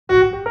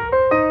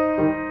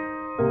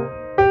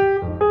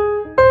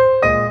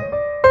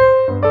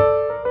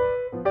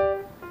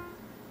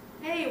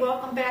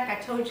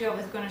told you I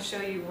was going to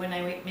show you when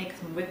I make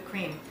some whipped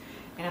cream.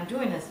 And I'm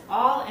doing this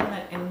all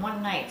in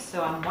one night,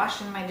 so I'm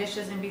washing my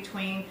dishes in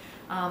between.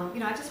 You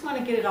know, I just want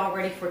to get it all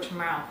ready for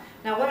tomorrow.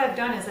 Now what I've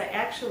done is I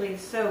actually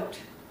soaked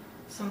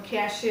some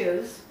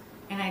cashews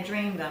and I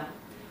drained them.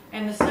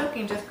 And the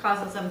soaking just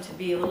causes them to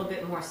be a little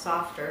bit more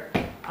softer.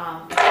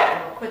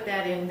 I'll put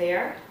that in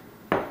there.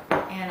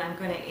 And I'm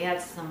going to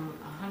add some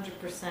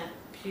 100%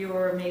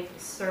 pure maple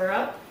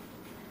syrup.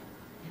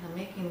 And I'm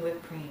making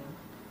whipped cream.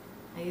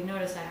 Now you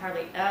notice I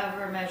hardly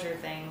ever measure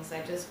things.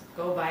 I just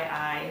go by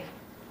eye.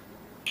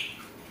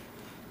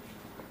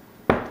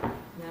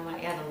 And I'm going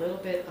to add a little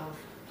bit of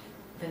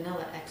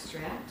vanilla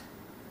extract.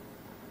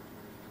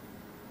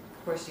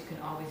 Of course, you can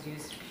always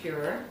use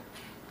pure.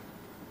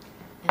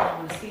 And I'm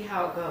going to see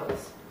how it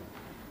goes.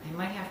 I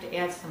might have to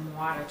add some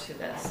water to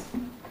this.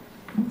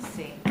 Let's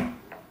see.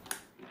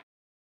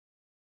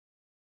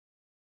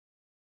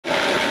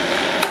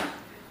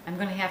 I'm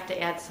going to have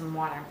to add some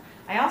water.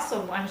 I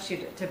also want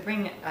you to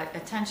bring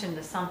attention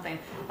to something.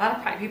 A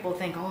lot of people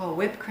think, oh,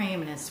 whipped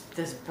cream and it's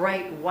this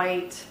bright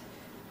white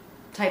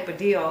type of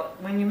deal.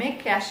 When you make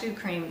cashew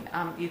cream,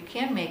 you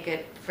can make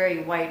it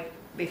very white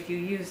if you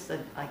use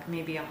like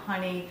maybe a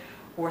honey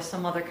or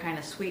some other kind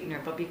of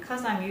sweetener. But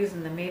because I'm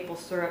using the maple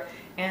syrup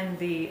and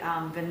the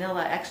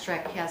vanilla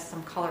extract has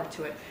some color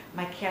to it,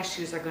 my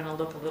cashews are going to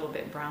look a little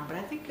bit brown. But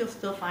I think you'll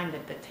still find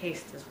that the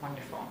taste is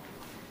wonderful.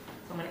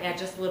 So I'm going to add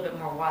just a little bit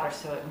more water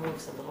so it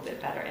moves a little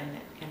bit better in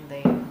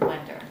the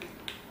blender.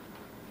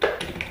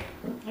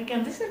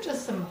 Again, these are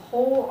just some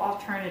whole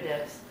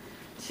alternatives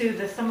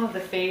to some of the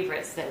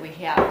favorites that we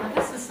have. Now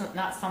this is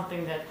not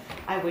something that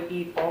I would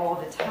eat all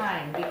the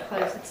time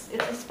because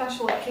it's a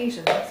special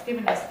occasion.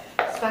 Thanksgiving is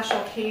a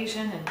special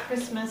occasion, and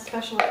Christmas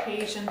special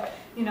occasion.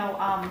 You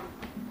know,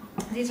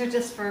 these are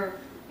just for,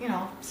 you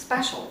know,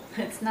 special.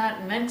 It's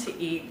not meant to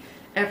eat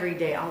every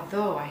day.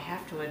 Although I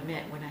have to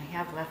admit, when I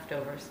have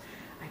leftovers,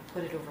 I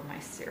put it over my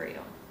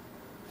cereal.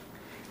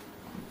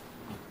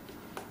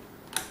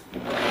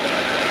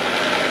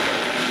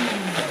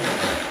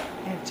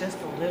 And just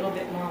a little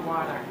bit more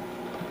water.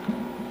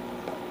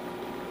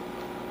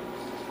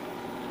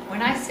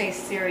 When I say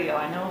cereal,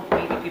 I know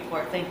maybe people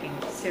are thinking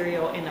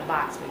cereal in a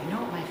box, but you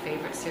know what my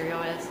favorite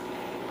cereal is?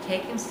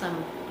 Taking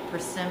some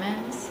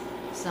persimmons,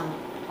 some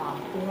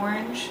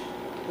orange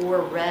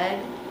or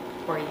red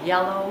or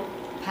yellow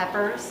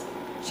peppers,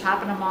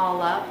 chopping them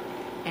all up,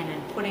 and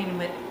then putting them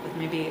with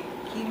maybe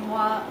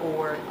quinoa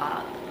or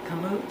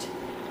kamut,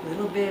 a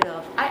little bit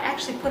of, I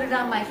actually put it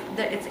on my,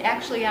 it's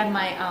actually on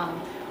my,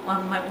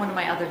 one of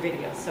my other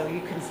videos, so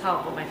you can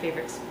tell what my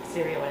favorite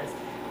cereal is.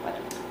 But,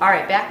 all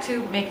right, back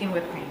to making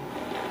whipped cream.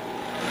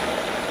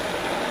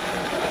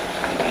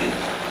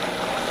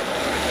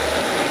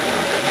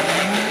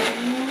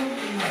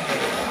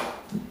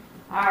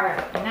 All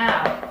right,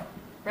 now,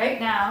 right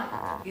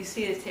now, you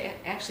see it's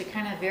actually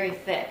kind of very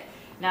thick.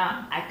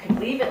 Now, I could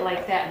leave it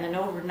like that and then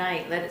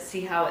overnight let it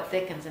see how it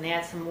thickens and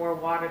add some more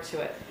water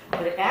to it.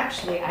 But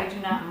actually, I do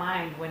not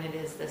mind when it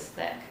is this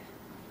thick.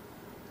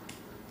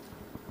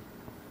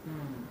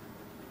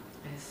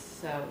 It's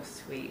so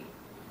sweet.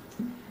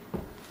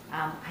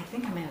 I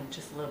think I'm going to add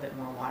just a little bit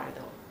more water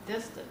though,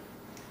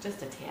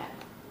 just a tad.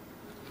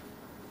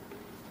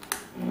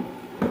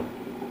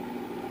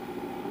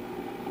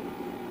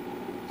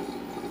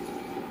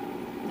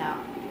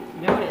 Now,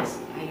 notice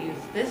I use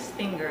this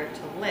finger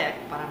to lick,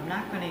 but I'm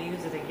not going to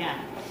use it again,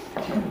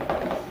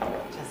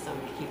 just so we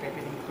can keep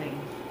everything clean.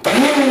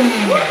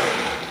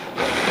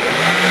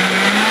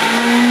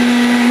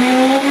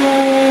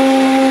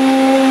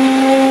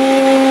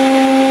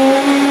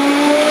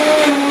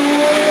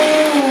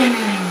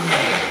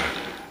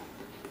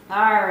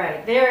 All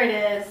right, there it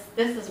is.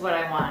 This is what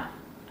I want.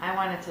 I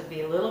want it to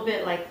be a little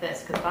bit like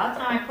this, because by the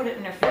time I put it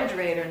in the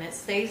refrigerator and it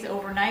stays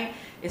overnight,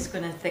 it's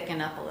going to thicken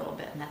up a little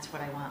bit, and that's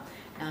what I want.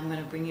 And I'm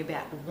going to bring you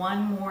back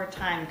one more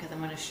time because I'm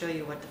going to show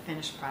you what the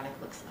finished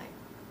product looks like.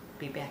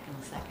 Be back in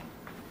a second.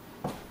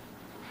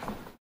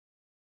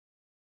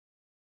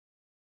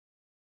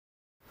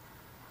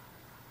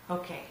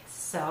 Okay,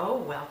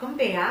 so welcome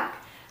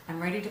back.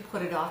 I'm ready to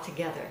put it all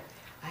together.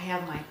 I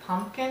have my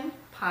pumpkin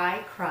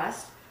pie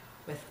crust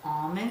with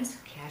almonds,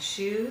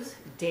 cashews,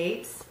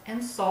 dates,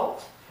 and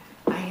salt.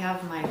 I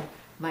have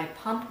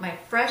my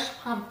fresh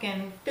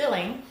pumpkin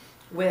filling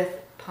with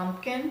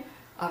pumpkin,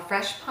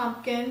 fresh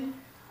pumpkin,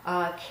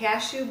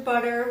 cashew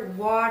butter,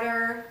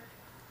 water,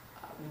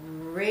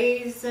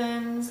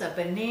 raisins, a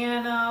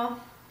banana.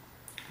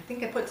 I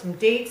think I put some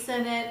dates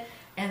in it,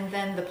 and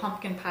then the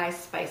pumpkin pie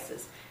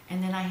spices.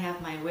 And then I have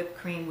my whipped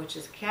cream, which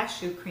is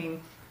cashew cream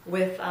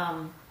with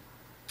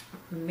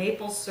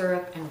maple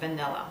syrup and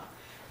vanilla.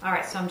 All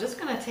right, so I'm just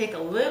going to take a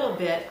little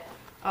bit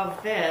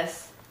of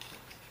this,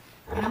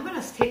 and I'm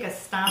going to take a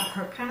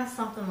stomper, kind of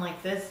something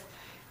like this,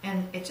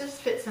 and it just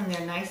fits in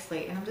there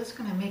nicely. And I'm just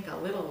going to make a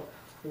little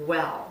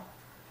well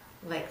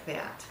like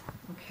that,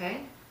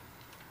 okay?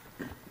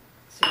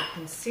 So you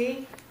can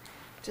see,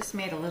 just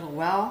made a little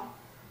well.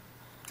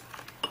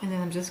 And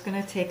then I'm just going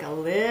to take a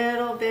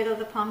little bit of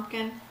the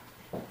pumpkin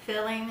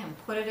filling and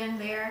put it in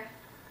there.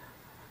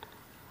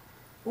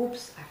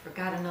 Oops, I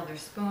forgot another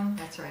spoon.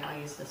 That's all right, I'll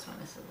use this one.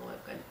 This will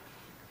look good.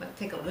 But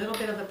take a little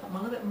bit of a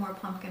little bit more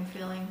pumpkin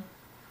filling.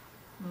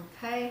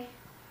 Okay.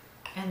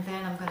 And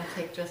then I'm going to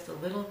take just a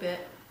little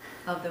bit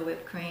of the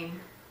whipped cream.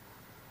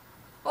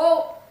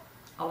 Oh,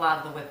 a lot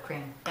of the whipped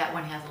cream. That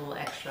one has a little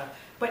extra.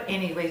 But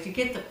anyways, you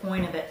get the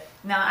point of it.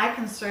 Now I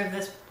can serve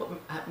this,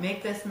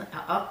 make this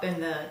up in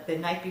the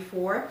night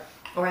before,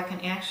 or I can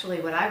actually,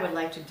 what I would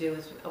like to do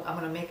is, I'm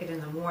going to make it in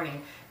the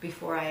morning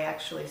before I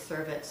actually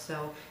serve it.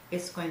 So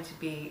it's going to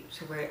be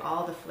to where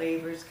all the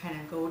flavors kind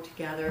of go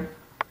together.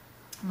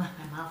 My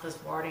mouth is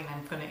watering.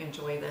 I'm going to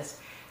enjoy this.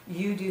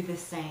 You do the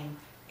same.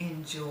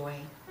 Enjoy.